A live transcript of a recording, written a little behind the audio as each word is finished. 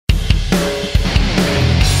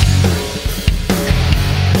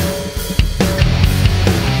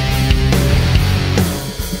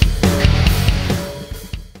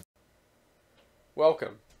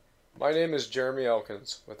My name is Jeremy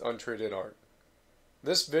Elkins with Untreated Art.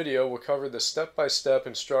 This video will cover the step-by-step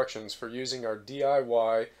instructions for using our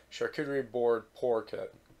DIY charcuterie board pour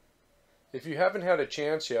kit. If you haven't had a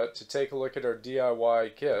chance yet to take a look at our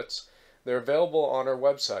DIY kits, they're available on our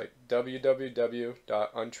website,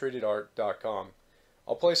 www.untreatedart.com.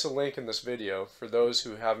 I'll place a link in this video for those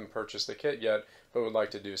who haven't purchased the kit yet but would like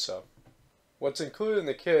to do so. What's included in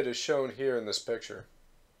the kit is shown here in this picture.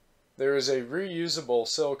 There is a reusable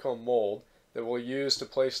silicone mold that we'll use to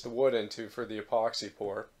place the wood into for the epoxy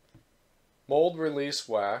pour, mold release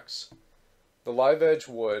wax, the live edge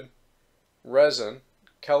wood, resin,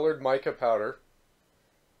 colored mica powder,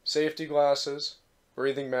 safety glasses,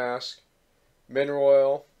 breathing mask, mineral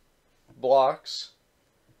oil, blocks,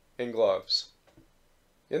 and gloves.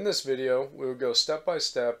 In this video, we will go step by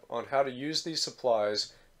step on how to use these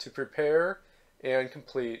supplies to prepare and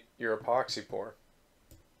complete your epoxy pour.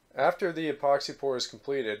 After the epoxy pour is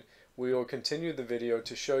completed, we will continue the video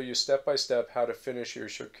to show you step by step how to finish your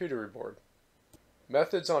charcuterie board.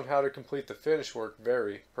 Methods on how to complete the finish work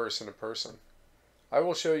vary person to person. I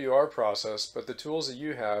will show you our process, but the tools that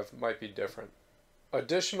you have might be different.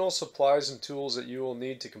 Additional supplies and tools that you will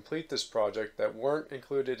need to complete this project that weren't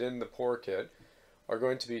included in the pour kit are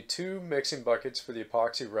going to be 2 mixing buckets for the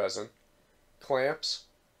epoxy resin, clamps,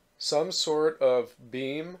 some sort of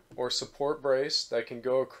beam or support brace that can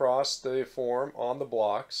go across the form on the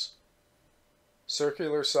blocks,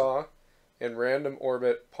 circular saw, and random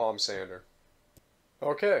orbit palm sander.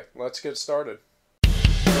 Okay, let's get started.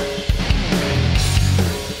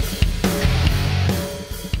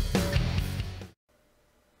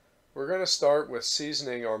 We're going to start with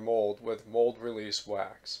seasoning our mold with mold release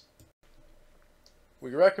wax.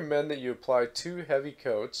 We recommend that you apply 2 heavy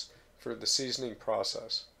coats for the seasoning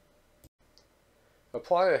process.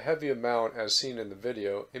 Apply a heavy amount as seen in the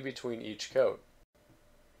video in between each coat.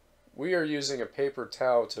 We are using a paper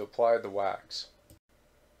towel to apply the wax.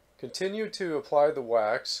 Continue to apply the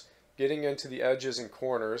wax, getting into the edges and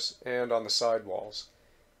corners and on the side walls.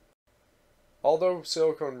 Although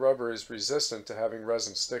silicone rubber is resistant to having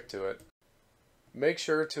resin stick to it, make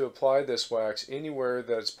sure to apply this wax anywhere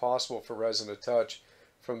that it's possible for resin to touch,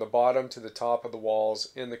 from the bottom to the top of the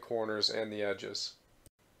walls, in the corners and the edges.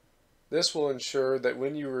 This will ensure that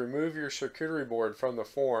when you remove your charcuterie board from the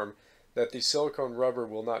form, that the silicone rubber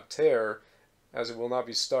will not tear, as it will not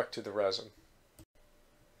be stuck to the resin.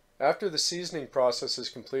 After the seasoning process is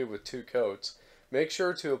complete with 2 coats, make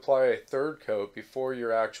sure to apply a 3rd coat before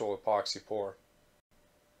your actual epoxy pour.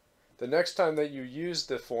 The next time that you use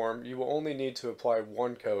the form, you will only need to apply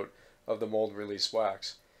 1 coat of the mold release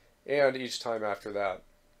wax, and each time after that.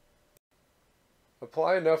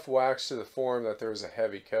 Apply enough wax to the form that there is a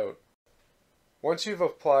heavy coat. Once you've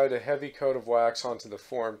applied a heavy coat of wax onto the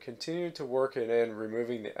form, continue to work it in,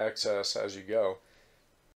 removing the excess as you go.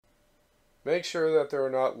 Make sure that there are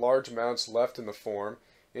not large amounts left in the form.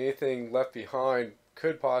 Anything left behind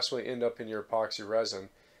could possibly end up in your epoxy resin.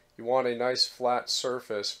 You want a nice flat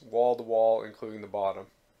surface, wall to wall, including the bottom.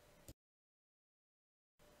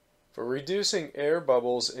 For reducing air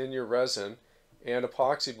bubbles in your resin and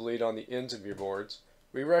epoxy bleed on the ends of your boards,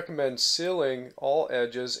 we recommend sealing all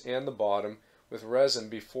edges and the bottom with resin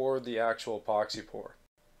before the actual epoxy pour.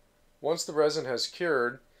 Once the resin has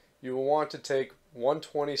cured, you will want to take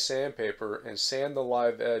 120 sandpaper and sand the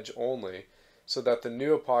live edge only, so that the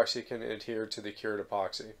new epoxy can adhere to the cured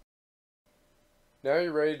epoxy. Now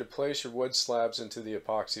you're ready to place your wood slabs into the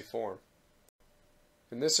epoxy form.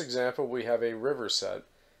 In this example, we have a river set,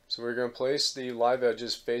 so we're going to place the live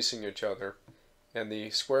edges facing each other and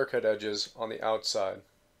the square cut edges on the outside.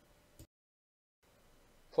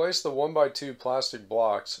 Place the 1x2 plastic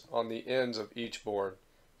blocks on the ends of each board,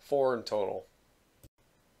 4 in total.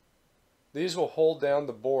 These will hold down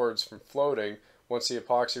the boards from floating once the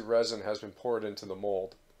epoxy resin has been poured into the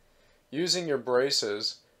mold. Using your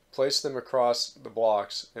braces, place them across the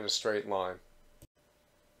blocks in a straight line.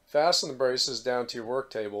 Fasten the braces down to your work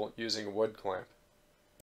table using a wood clamp.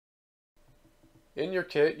 In your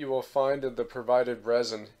kit, you will find that the provided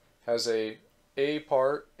resin has a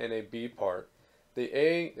part and a B part. The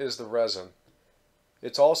A is the resin.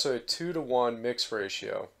 It's also a 2-to-1 mix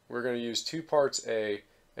ratio. We're going to use 2 parts A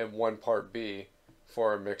and 1 part B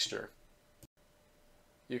for our mixture.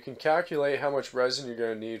 You can calculate how much resin you're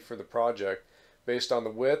going to need for the project based on the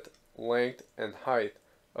width, length, and height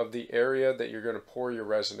of the area that you're going to pour your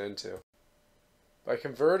resin into. By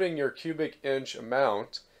converting your cubic inch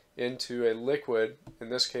amount into a liquid, in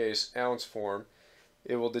this case ounce form,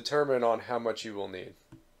 it will determine on how much you will need.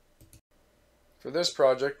 For this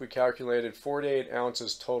project, we calculated 48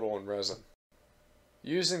 ounces total in resin.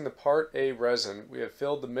 Using the Part A resin, we have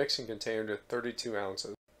filled the mixing container to 32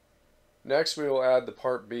 ounces. Next, we will add the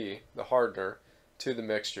Part B, the hardener, to the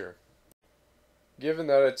mixture. Given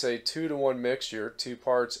that it's a 2-to-1 mixture, 2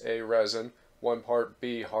 parts A resin, 1 part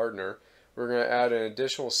B hardener, we're going to add an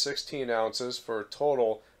additional 16 ounces for a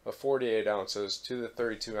total of 48 ounces to the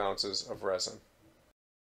 32 ounces of resin.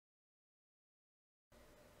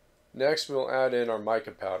 Next, we'll add in our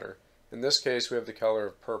mica powder. In this case, we have the color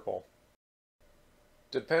of purple.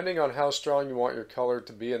 Depending on how strong you want your color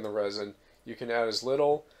to be in the resin, you can add as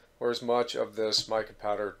little or as much of this mica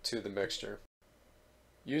powder to the mixture.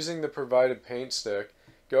 Using the provided paint stick,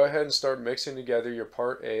 go ahead and start mixing together your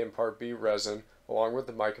Part A and Part B resin along with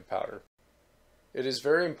the mica powder. It is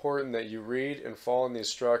very important that you read and follow the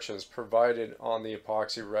instructions provided on the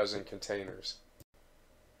epoxy resin containers.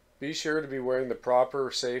 Be sure to be wearing the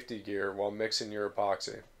proper safety gear while mixing your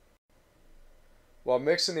epoxy. While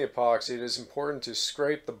mixing the epoxy, it is important to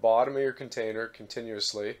scrape the bottom of your container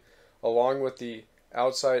continuously along with the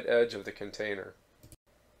outside edge of the container.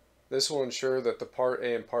 This will ensure that the Part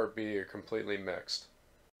A and Part B are completely mixed.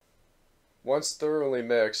 Once thoroughly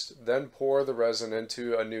mixed, then pour the resin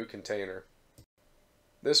into a new container.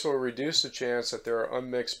 This will reduce the chance that there are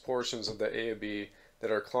unmixed portions of the A or B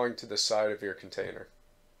that are clung to the side of your container.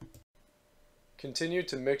 Continue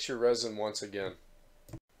to mix your resin once again.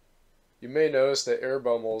 You may notice that air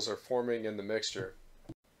bubbles are forming in the mixture.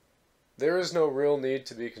 There is no real need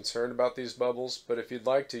to be concerned about these bubbles, but if you'd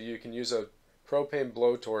like to, you can use a propane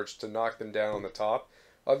blowtorch to knock them down on the top,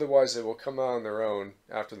 otherwise they will come out on their own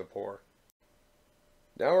after the pour.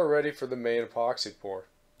 Now we're ready for the main epoxy pour.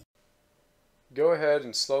 Go ahead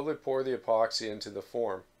and slowly pour the epoxy into the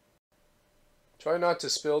form. Try not to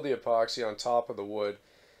spill the epoxy on top of the wood.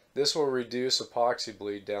 This will reduce epoxy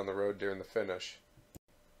bleed down the road during the finish.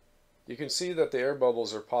 You can see that the air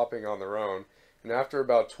bubbles are popping on their own, and after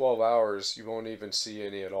about 12 hours you won't even see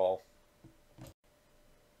any at all.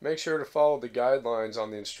 Make sure to follow the guidelines on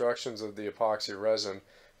the instructions of the epoxy resin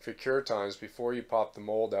for cure times before you pop the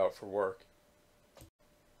mold out for work.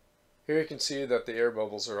 Here you can see that the air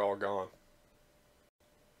bubbles are all gone.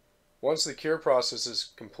 Once the cure process is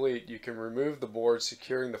complete, you can remove the board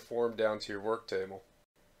securing the form down to your work table.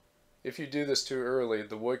 If you do this too early,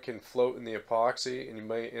 the wood can float in the epoxy and you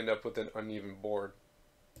may end up with an uneven board.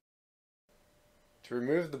 To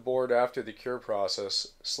remove the board after the cure process,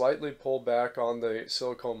 slightly pull back on the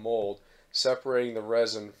silicone mold, separating the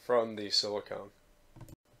resin from the silicone.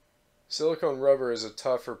 Silicone rubber is a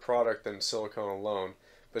tougher product than silicone alone,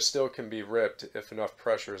 but still can be ripped if enough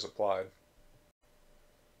pressure is applied.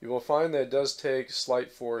 You will find that it does take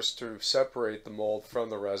slight force to separate the mold from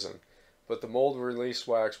the resin, but the mold release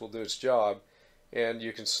wax will do its job, and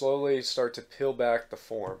you can slowly start to peel back the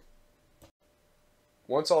form.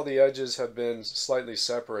 Once all the edges have been slightly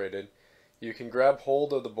separated, you can grab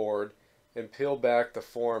hold of the board and peel back the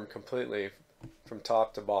form completely from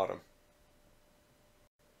top to bottom.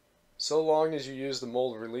 So long as you use the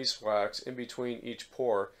mold release wax in between each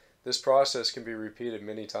pour, this process can be repeated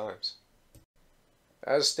many times.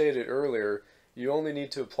 As stated earlier, you only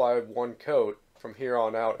need to apply one coat from here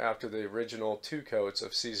on out after the original 2 coats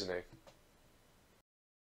of seasoning.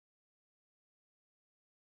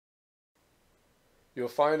 You'll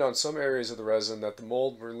find on some areas of the resin that the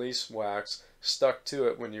mold release wax stuck to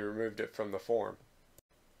it when you removed it from the form.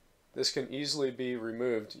 This can easily be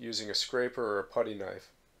removed using a scraper or a putty knife.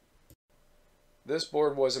 This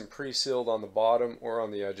board wasn't pre-sealed on the bottom or on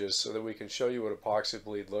the edges so that we can show you what epoxy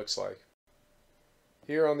bleed looks like.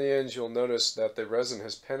 Here on the ends you'll notice that the resin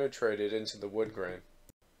has penetrated into the wood grain.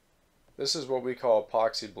 This is what we call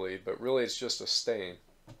epoxy bleed, but really it's just a stain.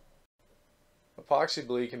 Epoxy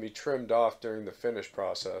bleed can be trimmed off during the finish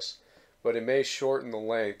process, but it may shorten the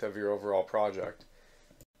length of your overall project.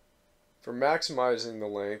 For maximizing the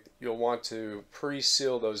length, you'll want to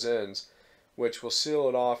pre-seal those ends, which will seal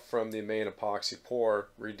it off from the main epoxy pour,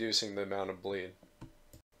 reducing the amount of bleed.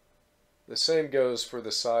 The same goes for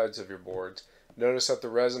the sides of your boards. Notice that the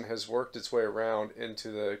resin has worked its way around into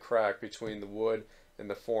the crack between the wood and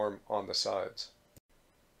the form on the sides.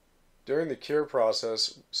 During the cure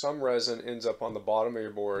process, some resin ends up on the bottom of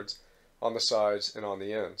your boards, on the sides, and on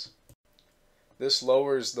the ends. This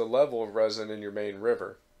lowers the level of resin in your main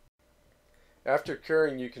river. After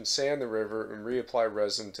curing, you can sand the river and reapply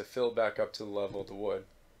resin to fill it back up to the level of the wood.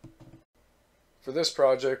 For this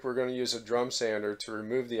project, we're going to use a drum sander to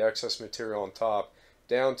remove the excess material on top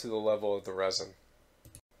down to the level of the resin.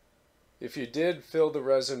 If you did fill the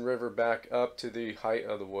resin river back up to the height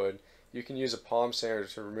of the wood, you can use a palm sander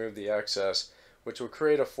to remove the excess, which will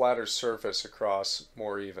create a flatter surface across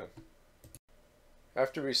more even.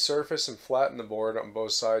 After we surface and flatten the board on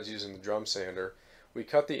both sides using the drum sander, we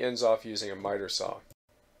cut the ends off using a miter saw.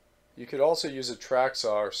 You could also use a track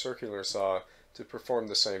saw or circular saw to perform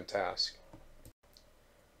the same task.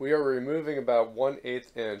 We are removing about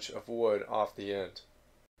 1/8 inch of wood off the end.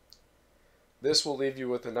 This will leave you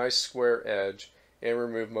with a nice square edge and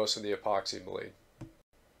remove most of the epoxy bleed.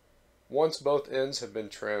 Once both ends have been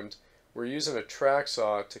trimmed, we're using a track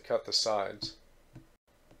saw to cut the sides.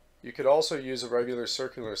 You could also use a regular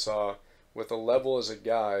circular saw with a level as a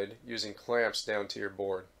guide using clamps down to your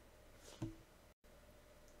board.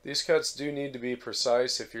 These cuts do need to be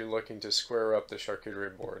precise if you're looking to square up the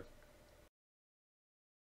charcuterie board.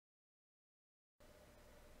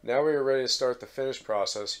 Now we are ready to start the finish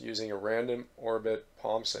process using a random orbit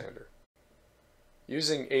palm sander.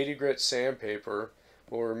 Using 80 grit sandpaper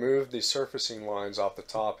will remove the surfacing lines off the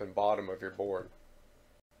top and bottom of your board.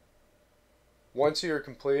 Once you are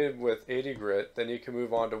completed with 80 grit, then you can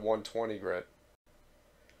move on to 120 grit.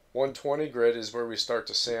 120 grit is where we start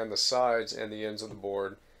to sand the sides and the ends of the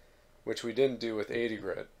board, which we didn't do with 80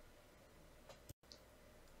 grit.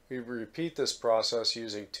 We repeat this process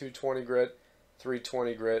using 220 grit,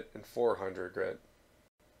 320 grit, and 400 grit.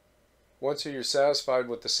 Once you're satisfied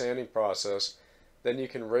with the sanding process, then you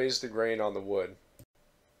can raise the grain on the wood.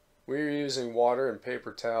 We are using water and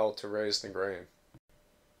paper towel to raise the grain.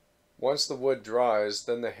 Once the wood dries,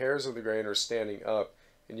 then the hairs of the grain are standing up,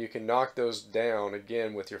 and you can knock those down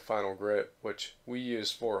again with your final grit, which we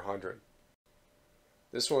use 400.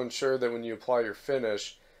 This will ensure that when you apply your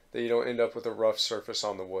finish, that you don't end up with a rough surface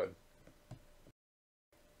on the wood.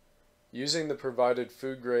 Using the provided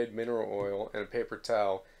food grade mineral oil and a paper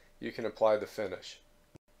towel, you can apply the finish.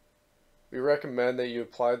 We recommend that you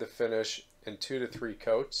apply the finish in 2 to 3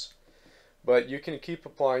 coats, but you can keep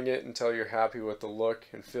applying it until you're happy with the look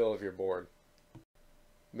and feel of your board.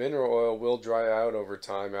 Mineral oil will dry out over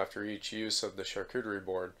time after each use of the charcuterie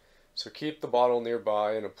board, so keep the bottle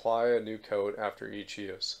nearby and apply a new coat after each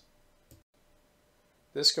use.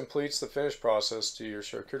 This completes the finish process to your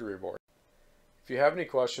charcuterie board. If you have any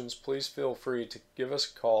questions, please feel free to give us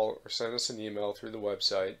a call or send us an email through the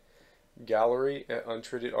website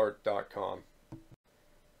gallery@untreatedart.com.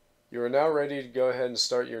 You are now ready to go ahead and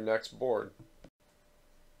start your next board.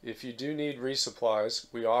 If you do need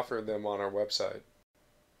resupplies, we offer them on our website.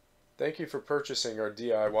 Thank you for purchasing our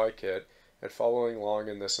DIY kit and following along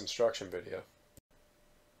in this instruction video.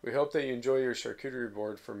 We hope that you enjoy your charcuterie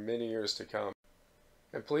board for many years to come.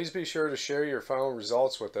 And please be sure to share your final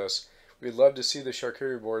results with us. We'd love to see the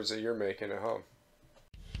charcuterie boards that you're making at home.